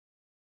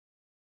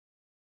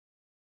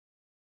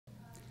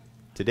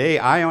Today,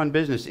 Ion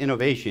Business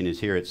Innovation is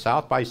here at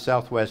South by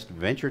Southwest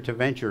Venture to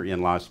Venture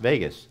in Las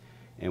Vegas,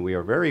 and we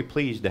are very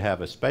pleased to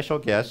have a special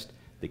guest,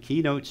 the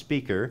keynote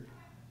speaker,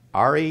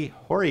 Ari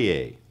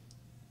Horie.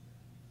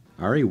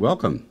 Ari,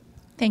 welcome.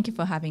 Thank you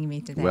for having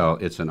me today. Well,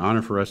 it's an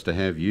honor for us to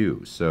have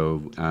you.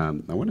 So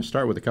I want to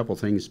start with a couple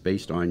things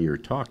based on your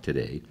talk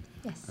today.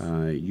 Yes.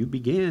 You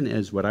began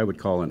as what I would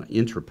call an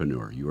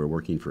entrepreneur. You were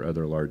working for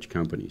other large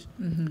companies.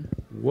 Mm-hmm.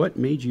 What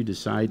made you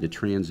decide to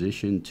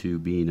transition to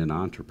being an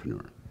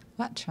entrepreneur?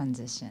 What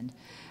transition?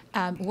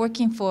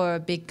 Working for a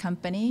big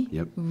company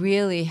Yep.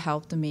 really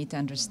helped me to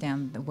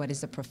understand what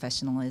is the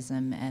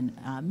professionalism and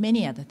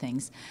many other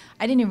things.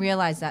 I didn't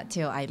realize that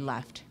till I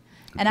left.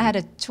 And I had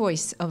a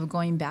choice of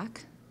going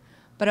back.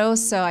 But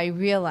also I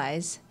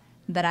realized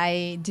that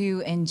I do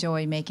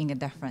enjoy making a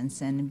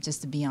difference and just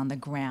to be on the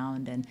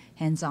ground and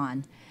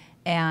hands-on.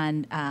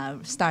 And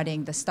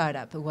starting the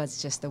startup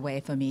was just a way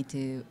for me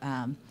to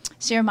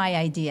share my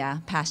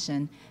idea,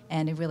 passion,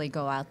 and really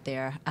go out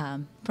there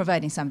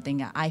providing something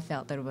that I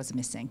felt that was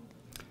missing.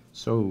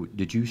 So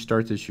did you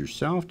start this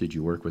yourself? Did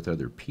you work with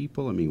other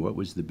people? I mean, what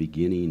was the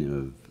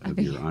beginning of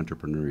your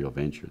entrepreneurial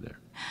venture there?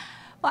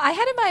 Well, I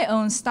had my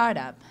own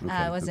startup. Okay,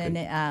 I was okay. in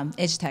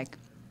edge tech.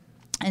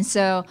 And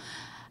so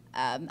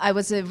I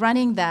was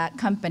running that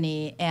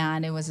company,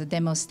 and it was a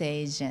demo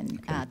stage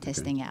and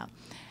testing out.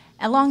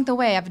 Along the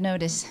way, I've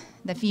noticed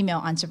the female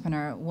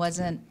entrepreneur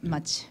wasn't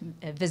much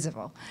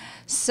visible.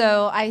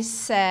 So I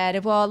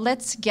said, well,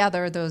 let's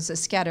gather those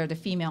scattered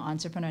female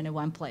entrepreneurs in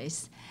one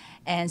place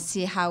and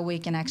see how we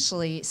can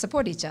actually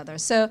support each other.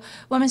 So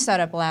Women's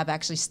Startup Lab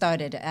actually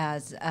started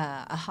as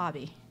a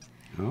hobby.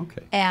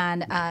 Okay.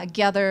 And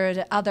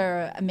gathered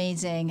other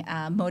amazing,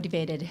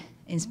 motivated,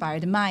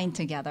 inspired mind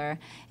together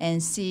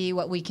and see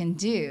what we can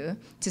do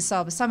to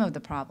solve some of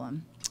the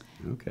problem.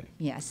 Okay.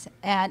 Yes,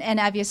 and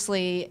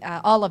obviously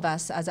all of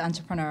us as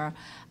entrepreneurs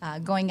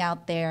going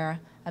out there,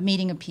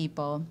 meeting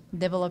people,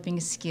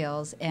 developing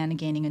skills, and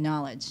gaining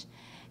knowledge.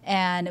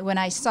 And when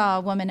I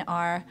saw women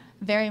are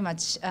very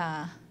much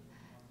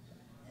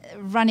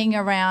running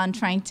around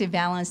trying to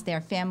balance their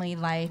family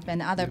life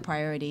and other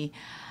priority,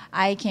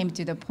 I came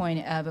to the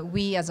point of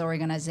we as an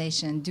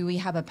organization, do we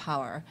have a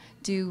power?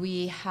 Do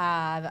we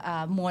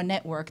have more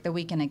network that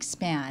we can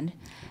expand?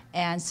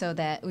 And so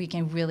that we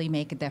can really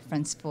make a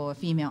difference for a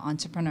female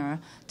entrepreneur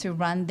to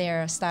run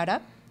their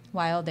startup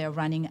while they're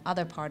running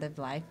other part of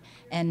life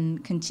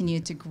and continue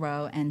to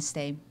grow and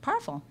stay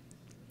powerful.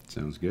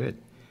 Sounds good.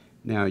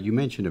 Now, you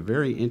mentioned a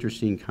very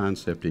interesting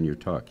concept in your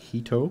talk,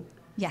 Hito.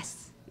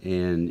 Yes.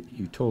 And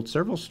you told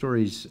several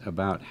stories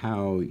about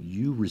how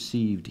you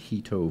received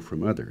Hito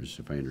from others,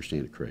 if I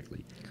understand it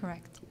correctly.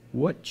 Correct.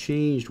 What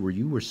changed where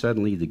you were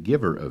suddenly the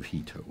giver of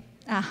Hito?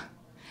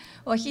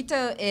 Well,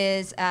 Hito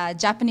is a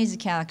Japanese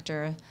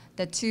character.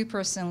 The two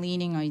person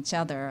leaning on each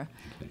other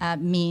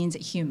means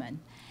human.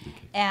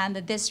 Okay. And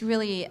this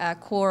really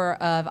core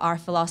of our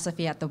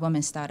philosophy at the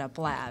Women's Startup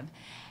Lab.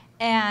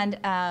 And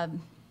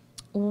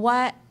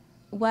what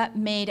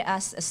made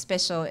us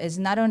special is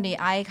not only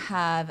I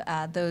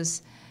have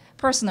those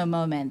personal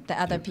moments that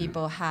other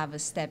people have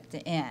stepped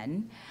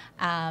in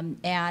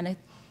and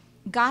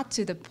got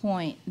to the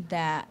point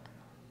that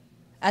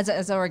as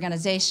an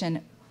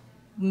organization,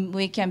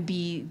 we can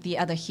be the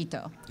other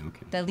Hito,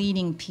 the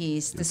leading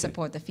piece to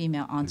support the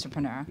female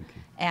entrepreneur.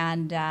 Okay.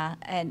 And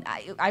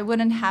I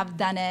wouldn't have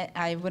done it,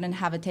 I wouldn't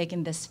have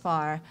taken this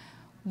far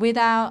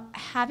without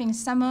having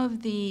some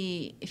of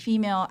the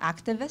female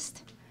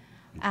activists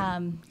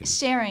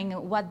sharing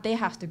what they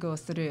have to go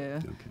through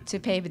to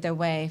pave the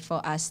way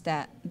for us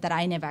that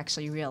I never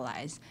actually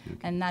realized.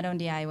 And not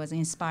only I was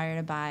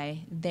inspired by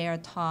their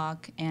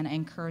talk and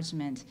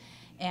encouragement,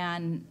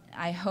 and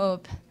I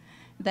hope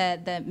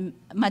that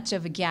much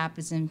of a gap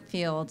is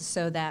filled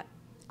so that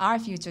our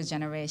future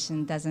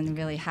generation doesn't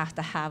really have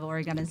to have an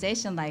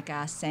organization like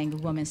us saying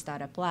Women's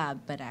Startup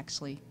Lab, but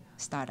actually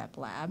Startup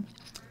Lab.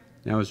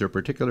 Now, is there a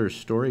particular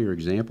story or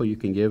example you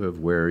can give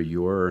of where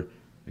your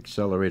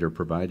accelerator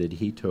provided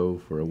Hito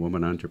for a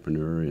woman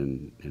entrepreneur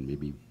and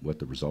maybe what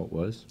the result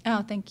was?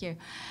 Oh, thank you.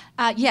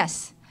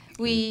 Yes,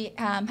 we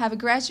have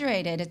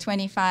graduated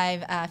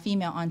 25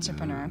 female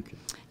entrepreneurs.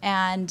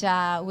 And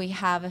we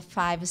have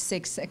 5 or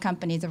 6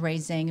 companies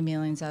raising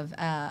millions of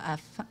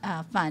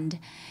fund,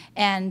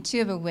 and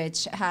 2 of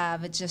which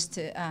have just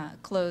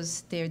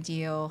closed their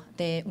deal.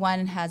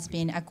 One has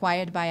been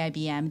acquired by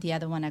IBM, the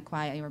other one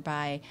acquired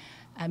by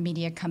a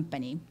media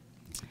company.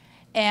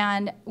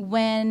 And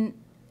when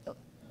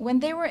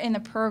they were in the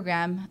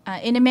program,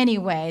 in many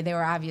ways, they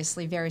were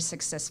obviously very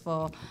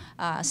successful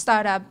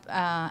startup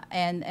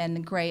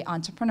and great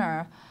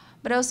entrepreneur.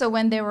 But also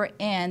when they were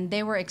in,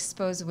 they were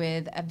exposed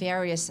with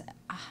various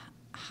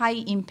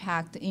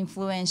high-impact,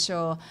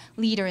 influential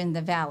leader in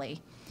the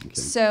Valley. Okay.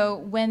 So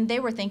when they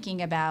were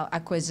thinking about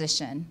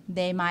acquisition,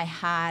 they might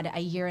had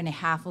a 1.5 year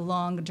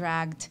long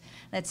dragged,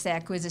 let's say,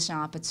 acquisition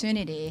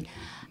opportunity.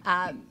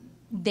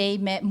 They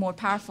met more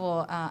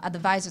powerful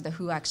advisors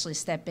who actually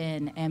step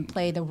in and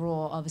play the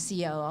role of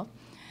CEO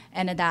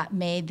and that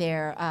made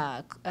their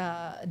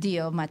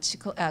deal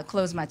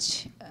close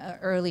much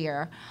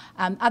earlier.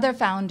 Other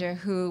founders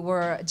who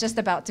were just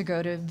about to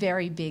go to a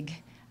very big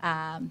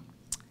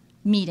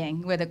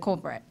meeting with a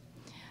corporate,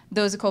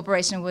 those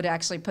corporations would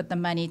actually put the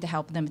money to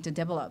help them to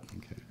develop,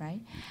 right?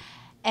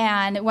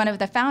 And one of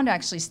the founders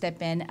actually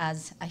stepped in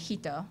as a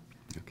Hito,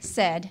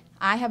 said,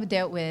 I have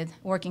dealt with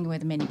working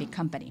with many big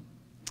companies.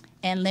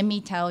 And let me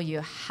tell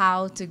you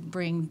how to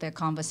bring the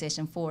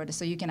conversation forward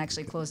so you can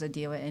actually close a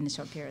deal in a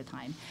short period of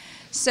time.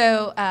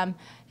 So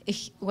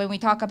when we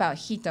talk about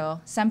Hito,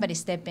 somebody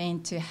step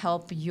in to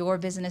help your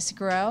business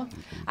grow.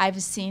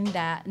 I've seen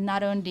that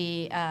not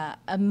only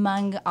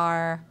among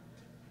our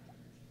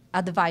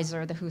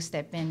advisor who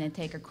step in and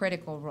take a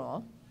critical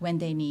role when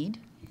they need,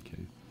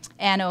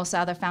 and also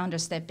other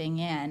founders stepping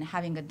in,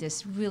 having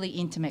this really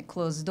intimate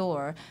closed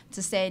door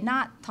to say,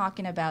 not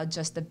talking about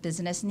just the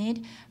business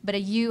need,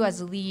 but you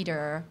as a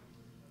leader,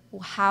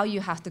 how you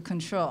have to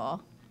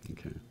control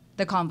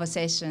the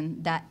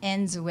conversation that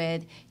ends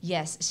with,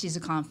 yes, she's a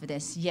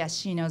confidence, yes,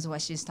 she knows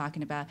what she's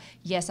talking about,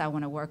 yes, I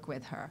want to work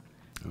with her.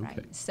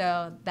 Right?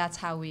 So that's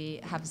how we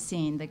have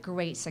seen the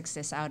great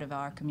success out of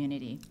our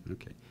community.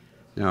 Okay.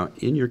 Now,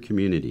 in your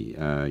community,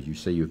 you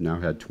say you've now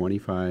had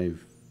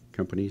 25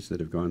 companies that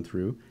have gone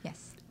through?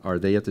 Yes. Are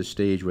they at the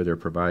stage where they're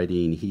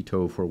providing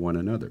Hito for one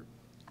another?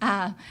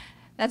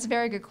 That's a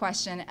very good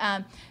question.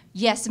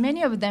 Yes,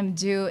 many of them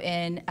do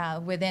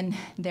within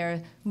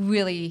their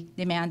really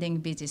demanding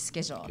busy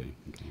schedule.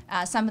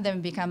 Some of them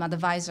become an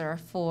advisor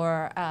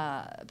for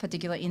a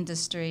particular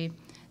industry.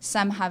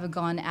 Some have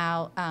gone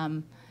out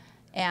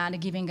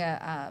and giving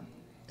a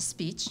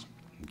speech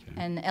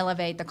and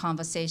elevate the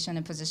conversation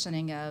and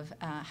positioning of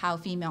how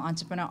female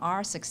entrepreneurs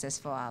are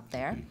successful out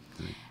there.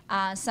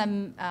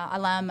 Some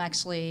alum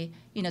actually,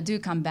 do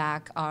come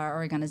back our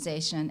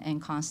organization and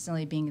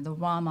constantly being the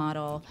role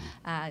model,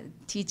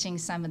 teaching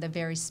some of the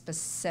very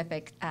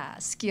specific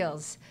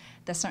skills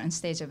that certain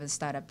stage of a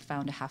startup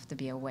founder have to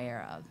be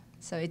aware of.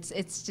 So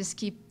it's just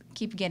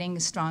keep getting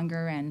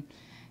stronger and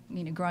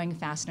growing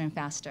faster and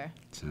faster.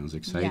 Sounds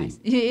exciting. Yes,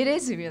 it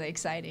is really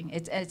exciting.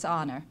 It's an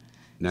honor.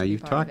 Now,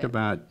 you've talked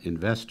about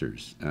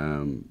investors.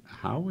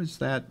 How was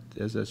that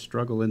as a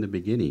struggle in the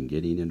beginning,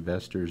 getting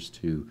investors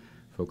to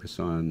focus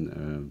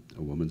on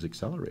a woman's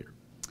accelerator?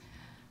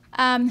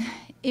 Do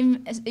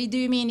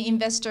you mean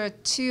investor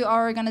to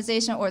our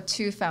organization or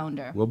to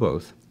founder? Well,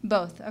 both.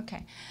 Both,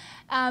 okay.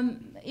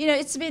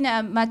 It's been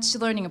a much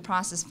learning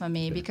process for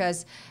me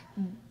because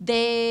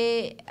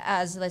they,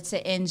 as let's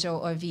say angel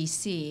or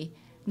VC,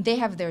 they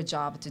have their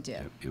job to do.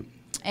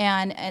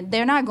 And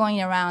they're not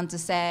going around to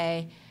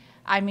say,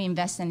 I'm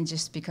investing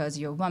just because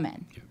you're a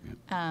woman.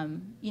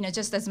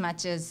 Just as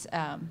much as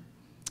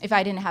if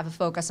I didn't have a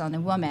focus on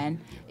a woman,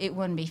 it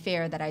wouldn't be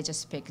fair that I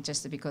just pick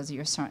just because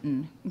you're a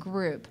certain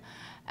group.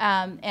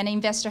 And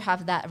investors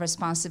have that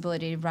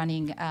responsibility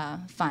running a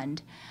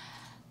fund.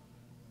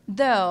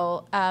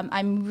 Though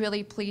I'm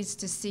really pleased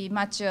to see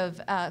much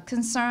of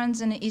concerns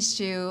and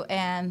issue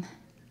and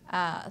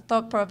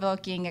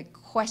thought-provoking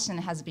question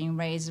has been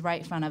raised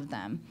right in front of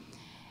them.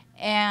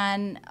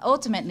 And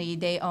ultimately,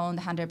 they own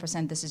the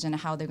 100% decision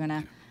of how they're going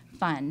to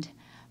fund.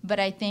 But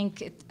I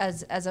think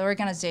as an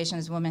organization,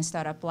 as Women's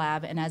Startup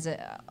Lab, and as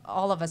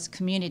all of us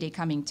community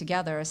coming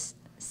together,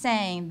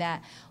 saying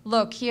that,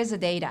 look, here's the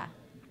data.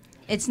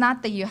 It's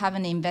not that you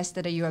haven't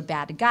invested or you're a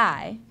bad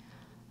guy,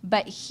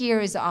 but here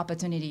is the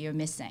opportunity you're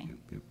missing.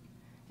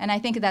 And I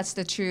think that's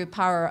the true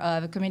power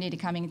of a community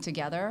coming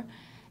together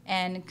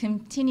and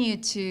continue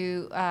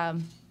to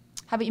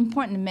have an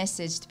important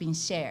message to be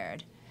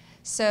shared.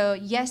 So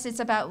yes, it's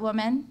about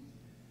women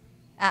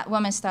at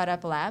Women's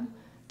Startup Lab,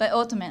 but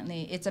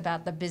ultimately it's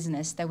about the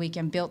business that we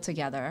can build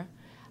together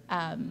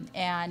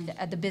and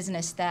the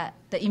business that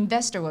the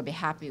investor will be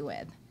happy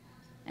with.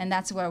 And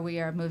that's where we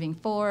are moving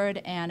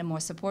forward and the more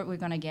support we're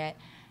going to get.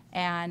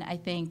 And I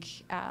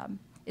think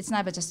it's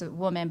not just a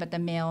woman, but the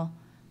male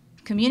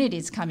community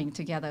is coming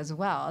together as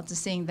well to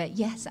seeing that,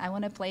 yes, I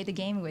want to play the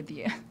game with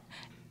you.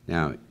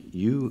 Now,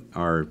 you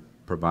are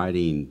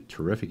providing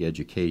terrific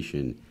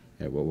education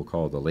at what we'll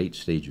call the late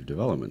stage of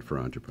development for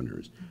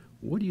entrepreneurs.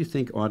 What do you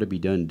think ought to be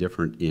done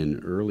different in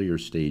earlier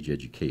stage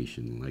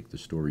education, like the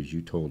stories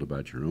you told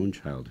about your own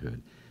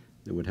childhood,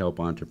 that would help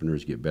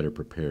entrepreneurs get better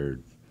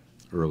prepared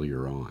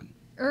earlier on?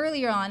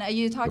 Earlier on, are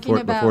you talking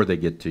about... Before they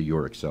get to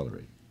your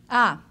accelerator.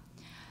 Well,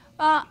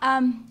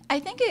 I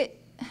think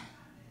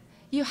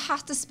you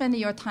have to spend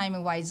your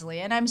time wisely,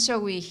 and I'm sure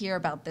we hear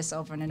about this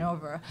over and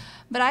over,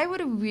 but I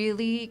would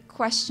really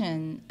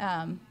question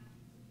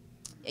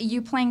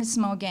you playing a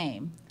small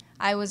game.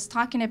 I was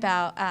talking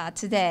about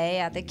today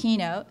at the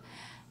keynote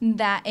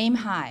that aim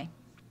high.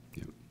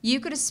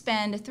 You could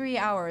spend 3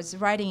 hours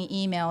writing an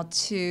email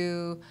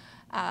to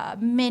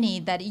many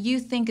that you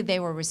think they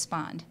will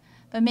respond,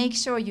 but make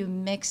sure you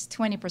mix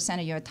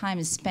 20% of your time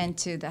is spent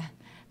to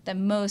the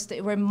most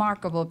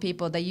remarkable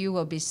people that you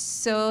will be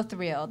so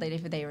thrilled that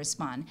if they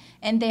respond.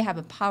 And they have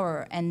a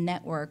power and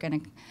network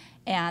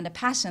and a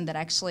passion that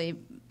actually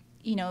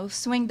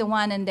swing the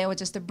one and they will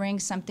just bring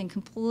something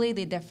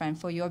completely different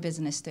for your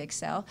business to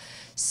excel.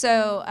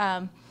 So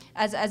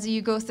as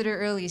you go through the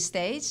early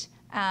stage,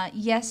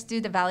 yes,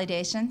 do the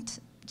validation.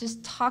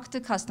 Just talk to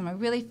customer.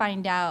 Really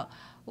find out,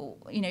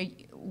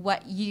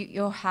 what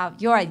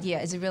your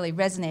idea is really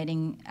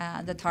resonating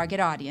the target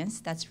audience.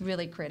 That's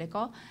really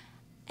critical.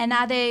 And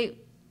are they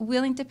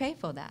willing to pay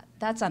for that?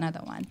 That's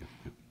another one.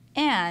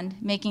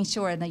 And making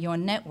sure that your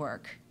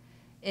network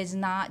is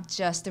not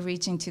just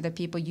reaching to the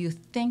people you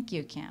think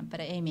you can, but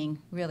aiming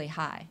really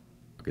high.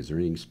 Is there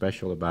anything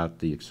special about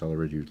the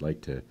accelerator you'd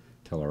like to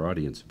tell our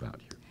audience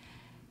about here?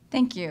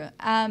 Thank you.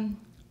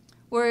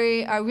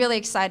 We are really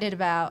excited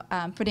about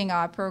putting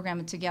our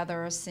program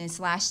together since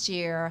last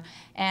year,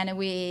 and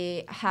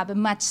we have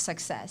much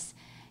success.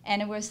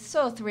 And we're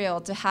so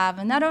thrilled to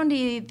have not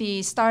only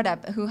the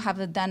startup who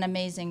have done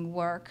amazing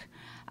work,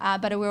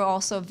 but we're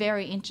also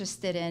very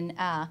interested in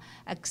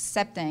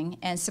accepting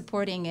and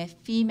supporting a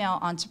female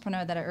entrepreneur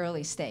at an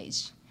early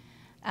stage.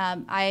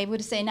 I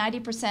would say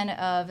 90%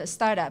 of a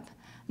startup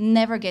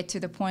never get to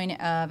the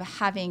point of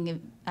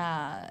having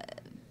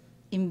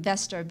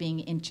investor being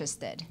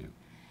interested. Yeah.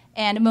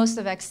 And most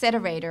of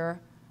accelerator,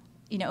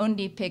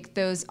 only pick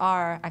those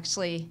are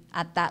actually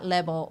at that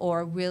level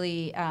or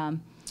really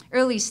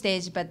early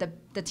stage, but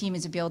the team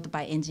is built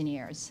by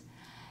engineers.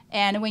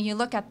 And when you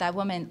look at that,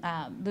 women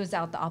lose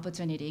out the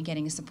opportunity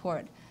getting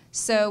support.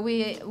 So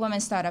we,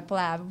 Women Startup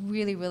Lab,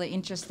 really, really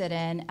interested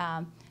in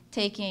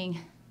taking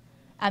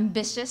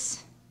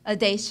ambitious,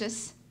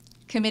 audacious,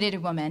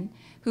 committed women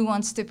who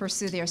wants to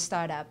pursue their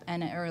startup at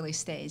an early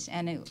stage.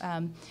 And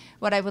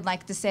what I would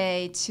like to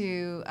say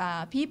to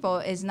people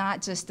is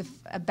not just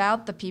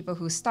about the people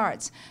who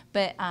starts,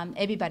 but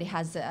everybody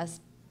has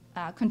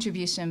a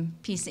contribution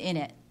piece in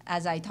it.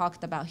 As I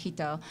talked about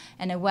Hito,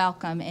 and I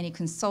welcome any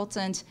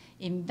consultant,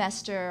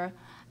 investor,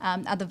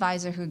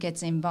 advisor who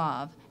gets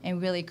involved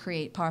and really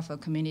create powerful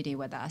community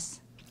with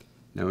us.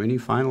 Now, any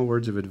final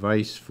words of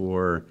advice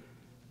for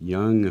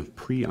young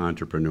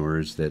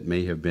pre-entrepreneurs that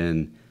may have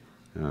been,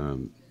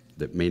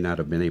 that may not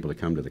have been able to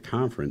come to the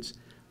conference,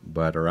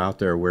 but are out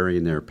there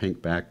wearing their pink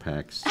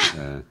backpacks?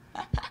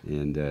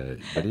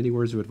 But any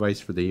words of advice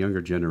for the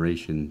younger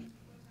generation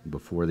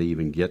before they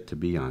even get to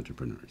be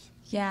entrepreneurs?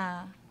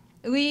 Yeah.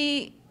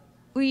 We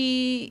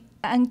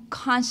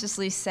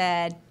unconsciously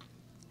said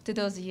to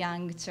those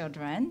young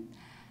children,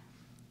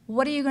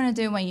 what are you going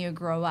to do when you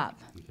grow up?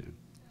 Okay.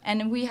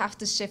 And we have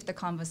to shift the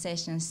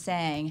conversation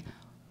saying,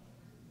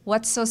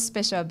 what's so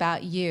special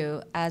about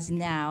you as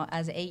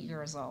 8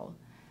 years old?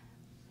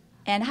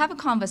 And have a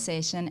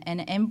conversation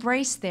and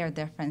embrace their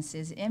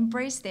differences,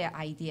 embrace their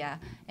idea,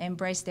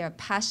 embrace their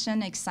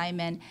passion,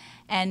 excitement,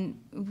 and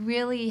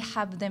really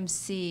have them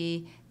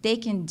see they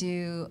can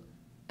do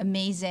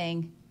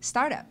amazing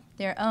startup,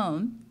 their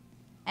own,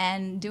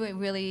 and do it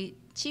really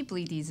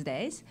cheaply these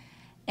days.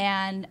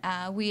 And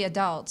we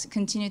adults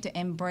continue to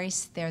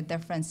embrace their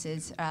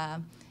differences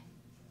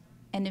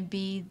and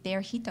be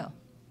their Hito.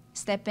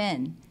 Step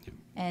in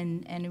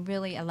and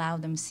really allow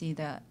them to see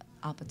the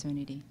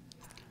opportunity.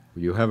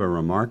 You have a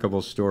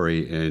remarkable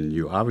story, and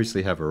you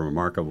obviously have a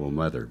remarkable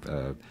mother.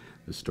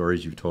 The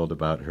stories you've told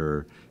about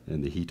her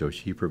and the Hito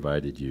she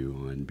provided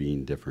you on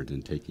being different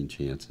and taking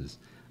chances.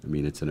 I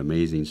mean, it's an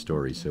amazing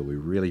story. So we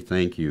really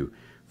thank you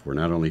for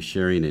not only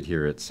sharing it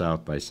here at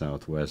South by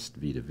Southwest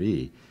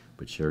V2V,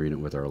 but sharing it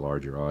with our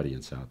larger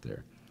audience out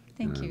there.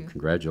 Thank you.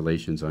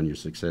 Congratulations on your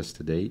success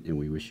to date, and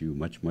we wish you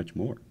much, much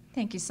more.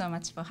 Thank you so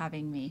much for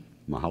having me.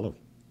 Mahalo.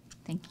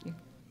 Thank you.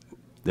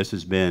 This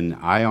has been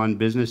Eye on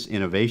Business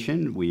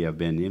Innovation. We have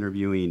been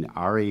interviewing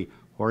Ari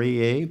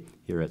Horie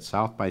here at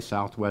South by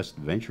Southwest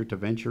Venture to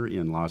Venture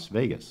in Las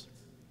Vegas.